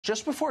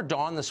Just before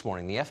dawn this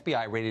morning, the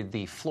FBI raided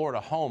the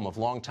Florida home of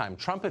longtime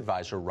Trump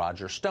advisor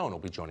Roger Stone. Will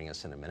be joining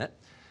us in a minute.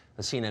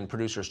 The CNN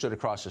producer stood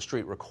across the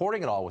street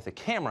recording it all with a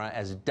camera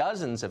as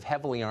dozens of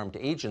heavily armed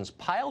agents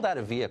piled out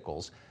of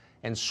vehicles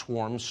and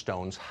swarmed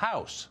Stone's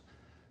house.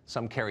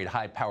 Some carried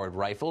high-powered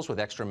rifles with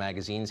extra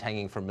magazines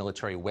hanging from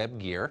military web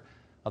gear.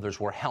 Others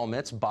wore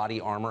helmets,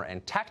 body armor,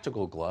 and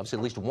tactical gloves.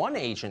 At least one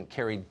agent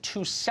carried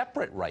two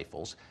separate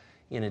rifles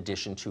in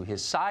addition to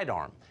his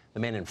sidearm. The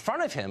man in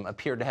front of him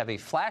appeared to have a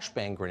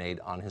flashbang grenade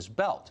on his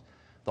belt.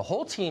 The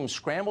whole team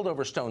scrambled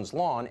over Stone's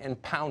lawn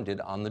and pounded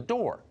on the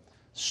door.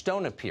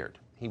 Stone appeared.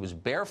 He was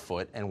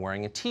barefoot and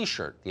wearing a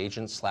T-shirt. The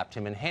agents slapped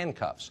him in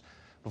handcuffs.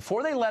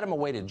 Before they led him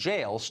away to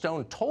jail,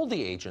 Stone told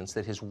the agents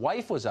that his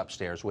wife was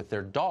upstairs with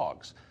their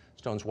dogs.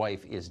 Stone's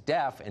wife is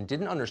deaf and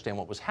didn't understand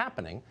what was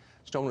happening.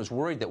 Stone was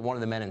worried that one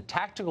of the men in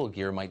tactical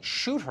gear might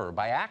shoot her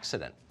by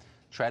accident.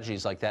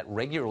 Tragedies like that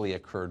regularly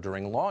occur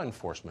during law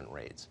enforcement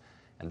raids.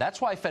 And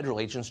that's why federal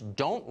agents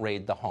don't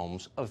raid the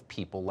homes of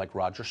people like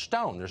Roger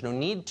Stone. There's no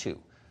need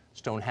to.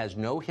 Stone has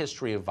no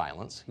history of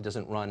violence. He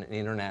doesn't run an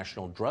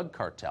international drug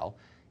cartel.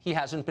 He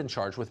hasn't been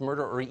charged with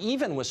murder or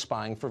even with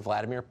spying for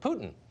Vladimir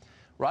Putin.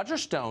 Roger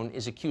Stone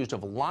is accused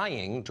of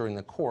lying during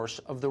the course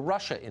of the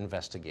Russia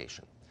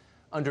investigation.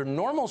 Under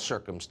normal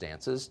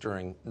circumstances,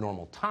 during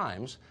normal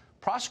times,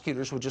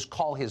 prosecutors would just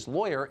call his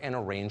lawyer and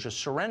arrange a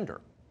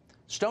surrender.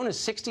 Stone is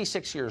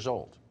 66 years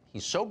old.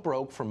 He's so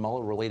broke from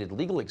Mueller-related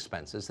legal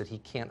expenses that he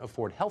can't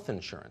afford health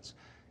insurance.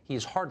 He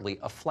is hardly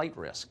a flight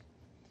risk.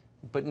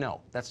 But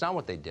no, that's not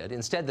what they did.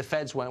 Instead, the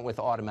feds went with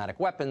automatic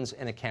weapons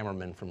and a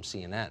cameraman from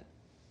CNN.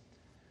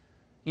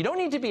 You don't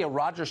need to be a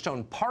Roger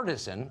Stone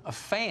partisan, a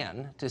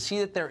fan, to see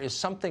that there is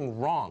something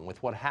wrong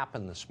with what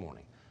happened this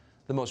morning.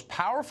 The most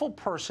powerful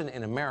person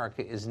in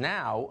America is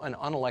now an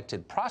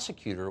unelected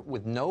prosecutor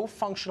with no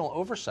functional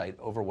oversight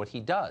over what he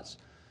does.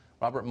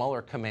 Robert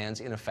Mueller commands,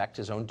 in effect,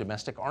 his own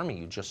domestic army.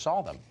 You just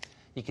saw them.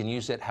 He can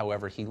use it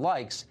however he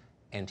likes,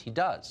 and he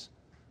does.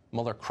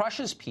 Mueller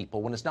crushes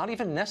people when it's not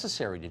even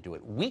necessary to do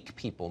it, weak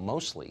people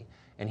mostly,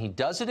 and he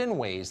does it in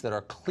ways that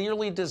are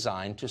clearly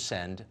designed to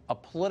send a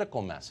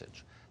political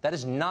message. That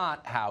is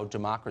not how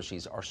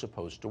democracies are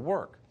supposed to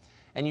work.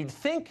 And you'd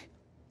think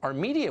our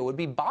media would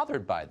be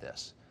bothered by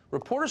this.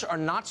 Reporters are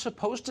not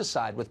supposed to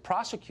side with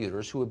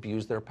prosecutors who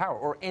abuse their power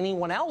or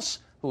anyone else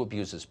who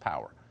abuses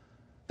power.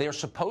 They are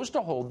supposed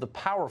to hold the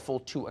powerful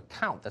to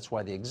account. That's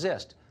why they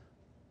exist,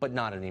 but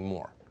not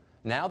anymore.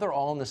 Now they're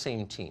all on the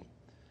same team.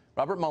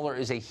 Robert Mueller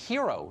is a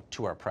hero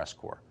to our press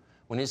corps.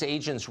 When his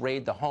agents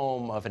raid the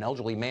home of an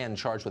elderly man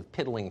charged with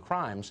piddling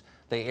crimes,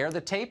 they air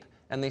the tape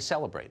and they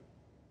celebrate.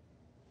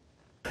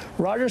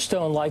 Roger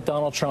Stone, like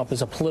Donald Trump,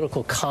 is a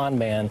political con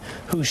man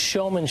whose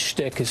showman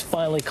shtick has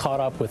finally caught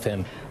up with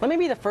him. Let me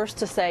be the first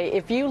to say,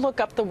 if you look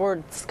up the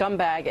word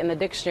scumbag in the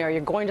dictionary,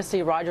 you're going to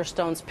see Roger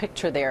Stone's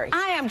picture there.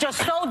 I am just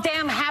so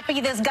damn happy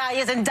this guy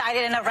is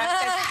indicted and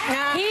arrested.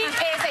 He is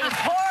a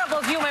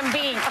horrible human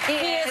being.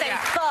 He is a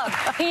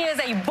thug. He is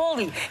a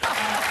bully.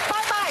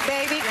 Bye-bye,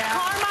 baby.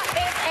 Karma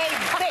is a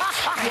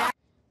bitch.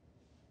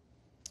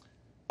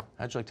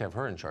 How'd you like to have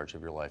her in charge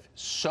of your life?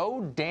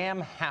 So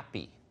damn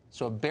happy.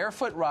 So a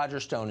barefoot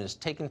Roger Stone is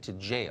taken to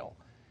jail.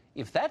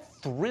 If that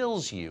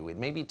thrills you, it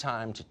may be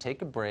time to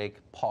take a break,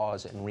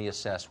 pause, and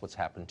reassess what's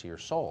happened to your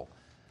soul.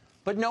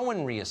 But no one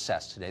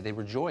reassessed today. They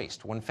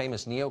rejoiced. One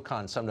famous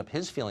neocon summed up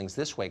his feelings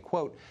this way,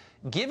 quote,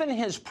 "Given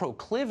his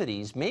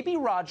proclivities, maybe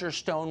Roger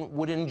Stone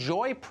would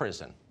enjoy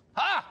prison."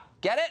 Ha!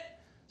 Get it?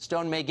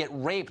 Stone may get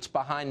raped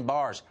behind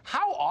bars.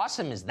 How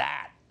awesome is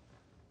that?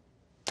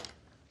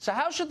 So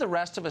how should the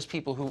rest of us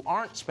people who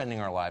aren't spending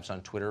our lives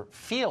on Twitter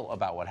feel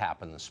about what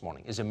happened this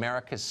morning? Is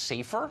America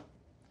safer?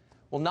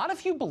 Well, not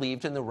if you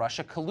believed in the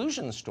Russia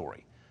collusion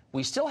story.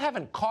 We still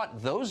haven't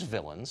caught those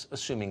villains,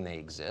 assuming they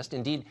exist.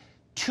 Indeed,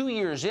 2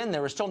 years in,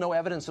 there is still no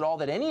evidence at all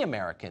that any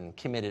American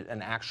committed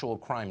an actual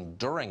crime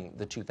during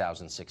the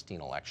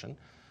 2016 election.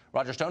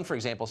 Roger Stone, for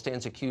example,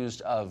 stands accused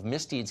of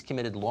misdeeds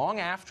committed long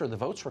after the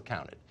votes were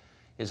counted.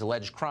 His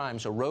alleged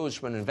crimes arose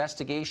from an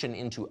investigation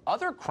into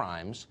other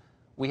crimes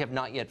we have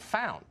not yet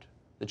found.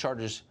 The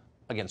charges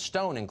against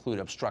Stone include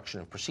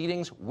obstruction of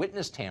proceedings,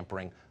 witness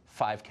tampering,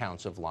 5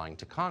 counts of lying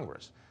to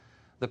Congress.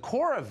 The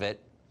core of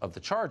the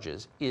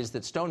charges, is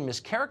that Stone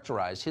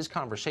mischaracterized his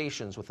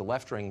conversations with a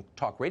left-wing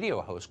talk radio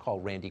host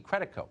called Randy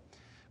Credico.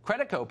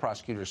 Credico,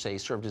 prosecutors say,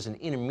 served as an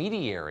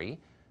intermediary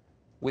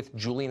with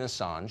Julian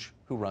Assange,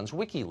 who runs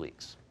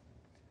WikiLeaks.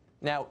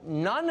 Now,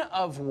 none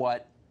of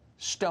what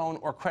Stone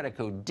or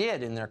Credico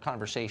did in their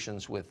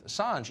conversations with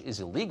Assange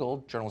is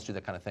illegal. Journalists do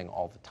that kind of thing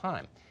all the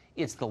time.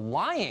 It's the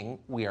lying,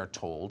 we are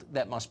told,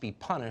 that must be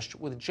punished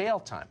with jail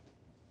time.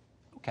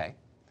 Okay.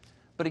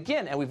 But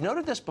again, and we've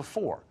noted this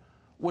before,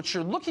 what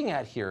you're looking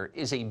at here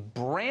is a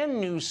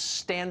brand new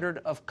standard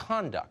of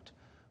conduct,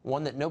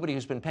 one that nobody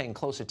who's been paying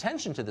close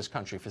attention to this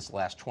country for the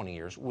last 20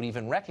 years would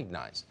even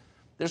recognize.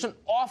 There's an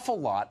awful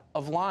lot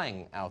of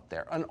lying out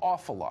there, an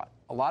awful lot.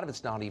 A lot of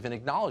it's not even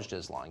acknowledged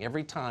as lying.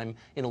 Every time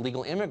an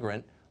illegal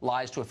immigrant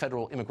lies to a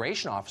federal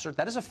immigration officer,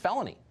 that is a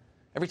felony.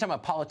 Every time a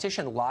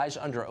politician lies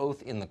under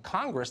oath in the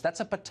Congress, that's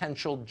a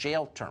potential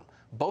jail term.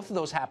 Both of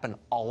those happen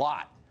a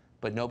lot,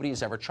 but nobody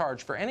is ever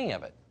charged for any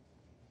of it.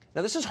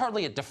 Now, this is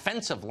hardly a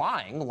defense of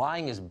lying.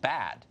 Lying is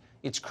bad.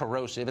 It's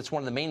corrosive. It's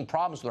one of the main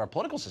problems with our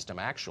political system,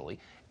 actually.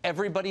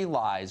 Everybody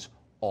lies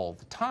all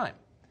the time.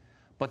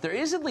 But there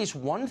is at least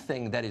one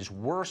thing that is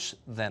worse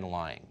than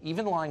lying,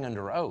 even lying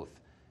under oath,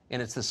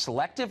 and it's the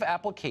selective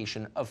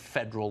application of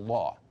federal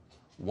law.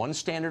 One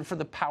standard for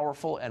the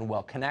powerful and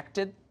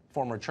well-connected,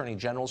 former attorney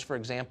generals, for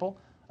example.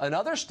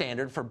 Another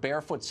standard for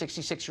barefoot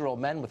 66-year-old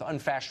men with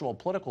unfashionable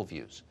political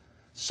views.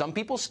 Some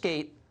people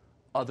skate,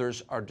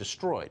 others are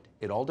destroyed.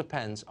 It all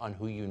depends on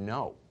who you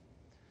know.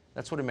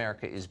 That's what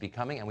America is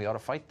becoming, and we ought to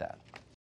fight that.